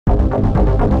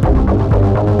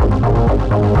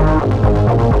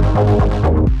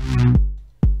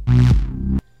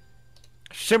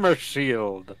Shimmer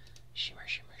shield. Shimmer,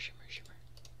 shimmer, shimmer, shimmer.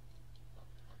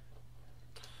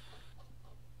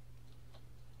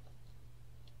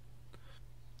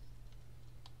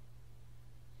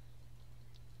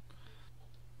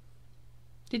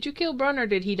 Did you kill Brun or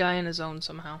did he die on his own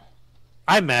somehow?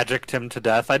 I magicked him to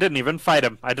death. I didn't even fight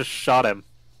him. I just shot him.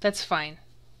 That's fine.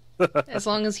 As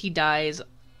long as he dies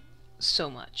so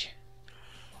much.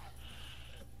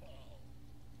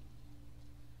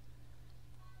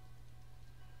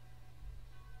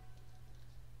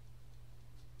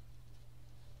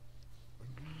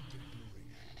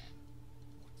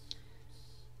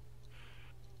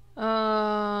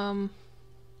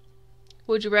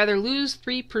 Would you rather lose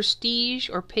 3 prestige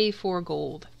or pay 4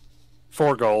 gold?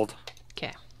 4 gold.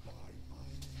 Okay.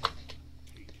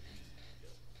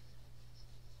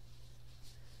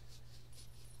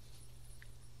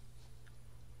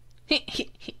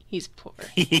 He's poor.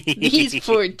 He's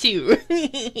poor too.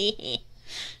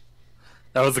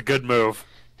 That was a good move.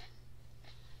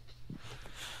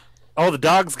 Oh, the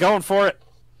dog's going for it.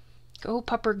 Go,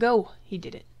 pupper, go. He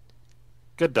did it.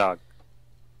 Good dog.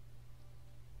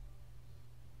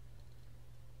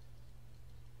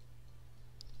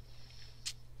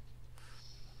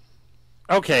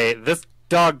 Okay, this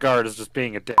dog guard is just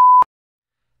being a dick.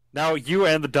 Now you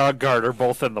and the dog guard are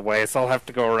both in the way, so I'll have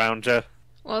to go around you.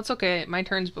 Well, it's okay. My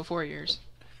turn's before yours.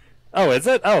 Oh, is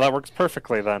it? Oh, that works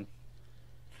perfectly then.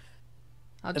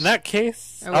 In that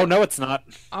case... Oh, no, it's not.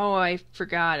 Oh, I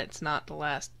forgot. It's not the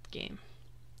last game.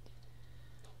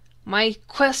 My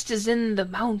quest is in the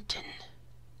mountain.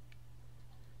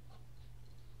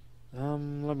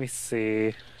 Let me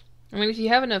see. I mean, if you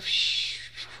have enough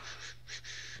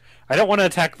I don't want to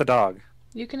attack the dog.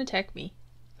 You can attack me.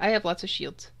 I have lots of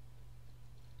shields.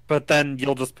 But then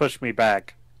you'll just push me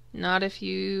back. Not if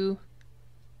you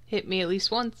hit me at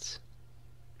least once.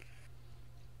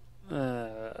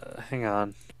 Hang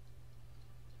on.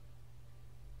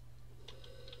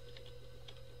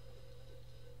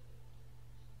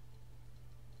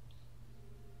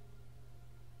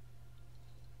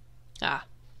 Ah.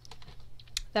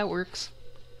 That works.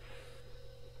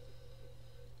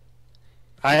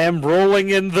 I am rolling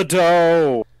in the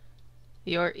dough!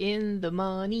 You're in the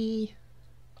money.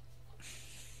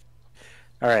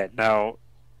 Alright, now...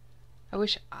 I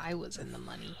wish I was in the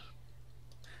money.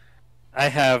 I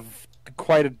have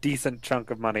quite a decent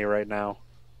chunk of money right now.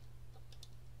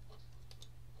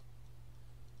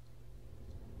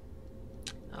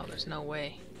 Oh, there's no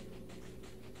way.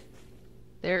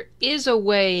 There is a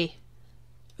way!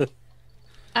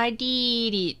 I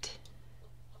did it.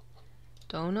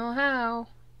 Don't know how,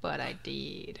 but I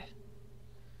did.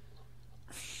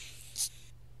 I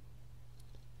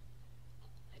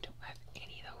don't have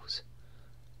any of those.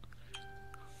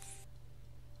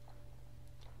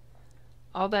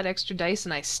 All that extra dice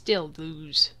and I still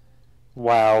lose.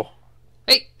 Wow.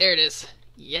 Hey, there it is.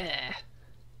 Yeah.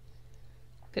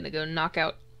 Gonna go knock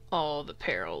out all the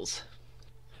perils.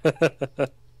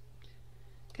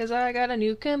 'Cause I got a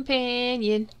new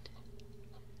companion.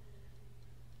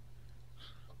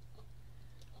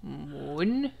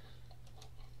 One.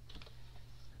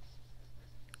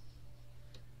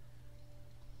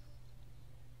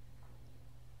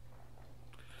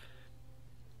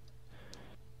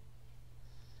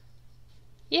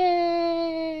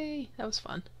 Yay! That was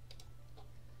fun.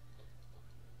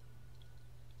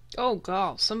 Oh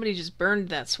god, somebody just burned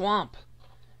that swamp.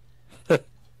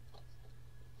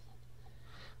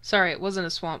 Sorry, it wasn't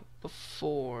a swamp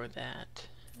before that.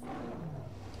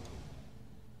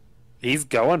 He's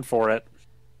going for it.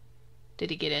 Did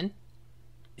he get in?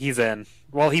 He's in.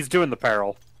 Well, he's doing the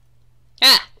peril.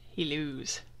 Ah! He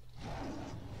lose. I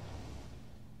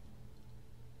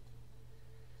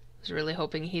was really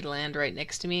hoping he'd land right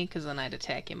next to me, because then I'd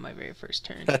attack him my very first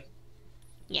turn.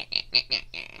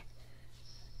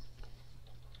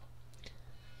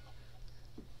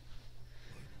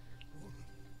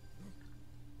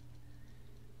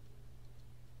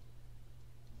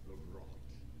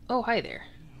 Oh, hi there.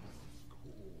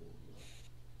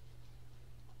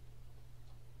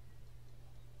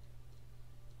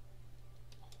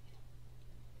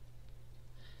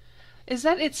 Is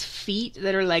that its feet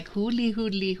that are like hoodly,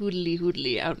 hoodly, hoodly,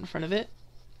 hoodly out in front of it?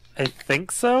 I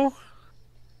think so.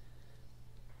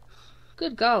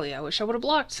 Good golly, I wish I would have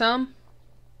blocked some.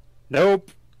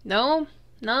 Nope. No?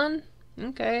 None?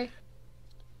 Okay.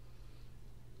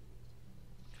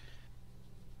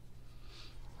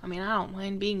 I mean, I don't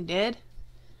mind being dead.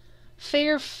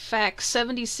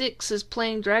 Fairfax76 is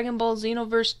playing Dragon Ball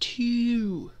Xenoverse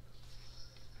 2.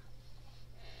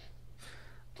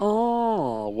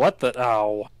 what the...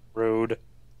 Oh, rude. At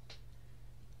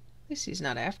least he's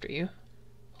not after you.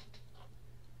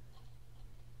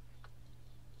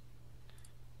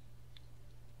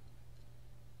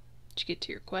 Did you get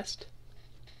to your quest?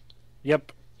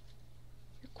 Yep.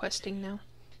 You're questing now.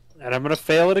 And I'm gonna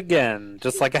fail it again,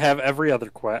 just like I have every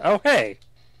other quest. Oh, hey!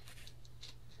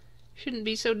 Shouldn't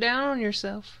be so down on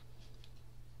yourself.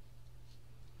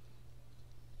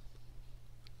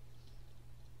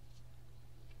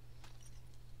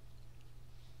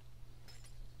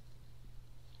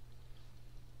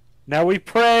 Now we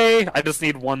pray! I just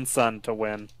need one sun to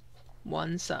win.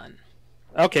 One sun.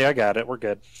 Okay, I got it. We're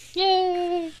good.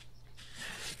 Yay!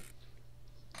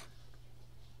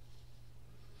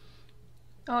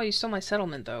 Oh, you stole my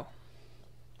settlement, though.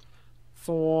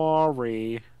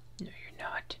 Sorry. No, you're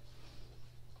not.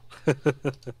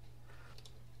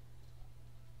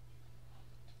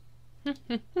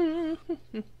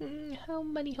 How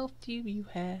many health do you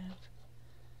have?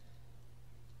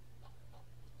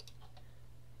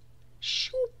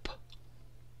 Shoop!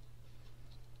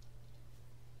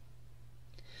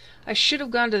 I should have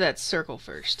gone to that circle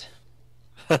first.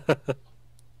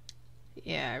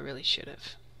 Yeah, I really should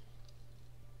have.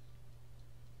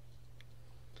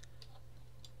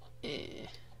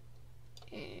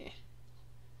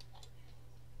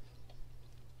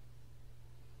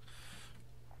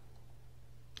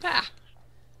 Ah!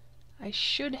 I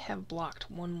should have blocked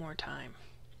one more time.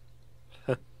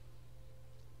 I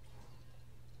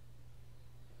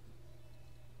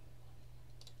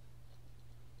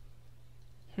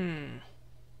can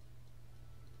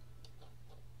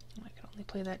only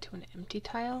play that to an empty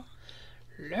tile?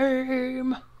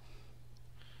 Lame!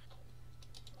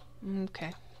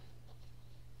 Okay.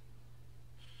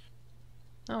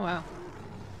 Oh wow.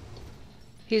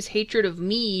 His hatred of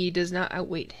me does not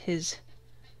outweigh his...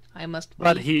 I must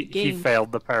But beat he the game.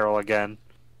 failed the peril again.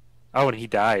 Oh, and he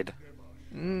died.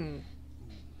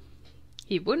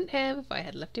 He wouldn't have if I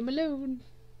had left him alone.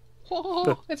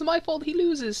 Oh, it's my fault he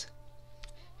loses.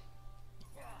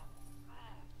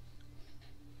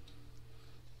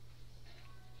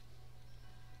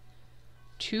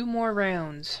 Two more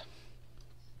rounds.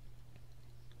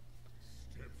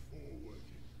 Step forward,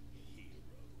 hero.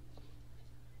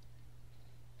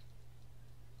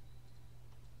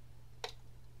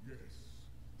 Yes,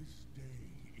 this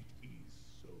day it is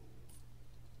so.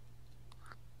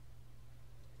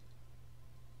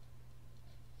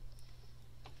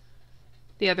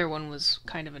 The other one was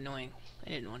kind of annoying. I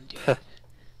didn't want to do it. It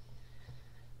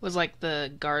was like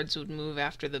the guards would move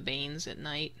after the Banes at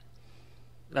night.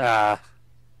 Ah.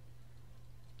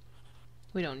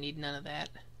 We don't need none of that.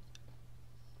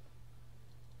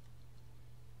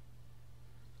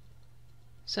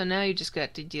 So now you just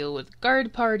got to deal with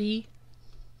guard party.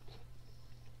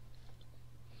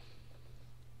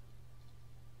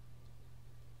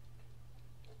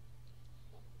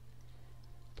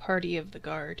 Party of the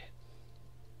guard.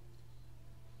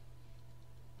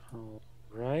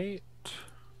 Right. I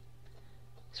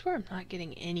swear I'm not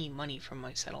getting any money from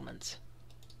my settlements.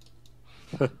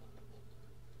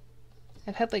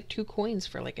 I've had like 2 coins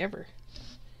for like ever.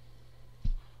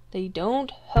 They don't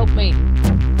help me. Give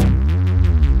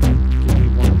me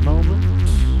one moment.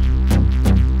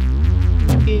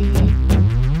 Okay.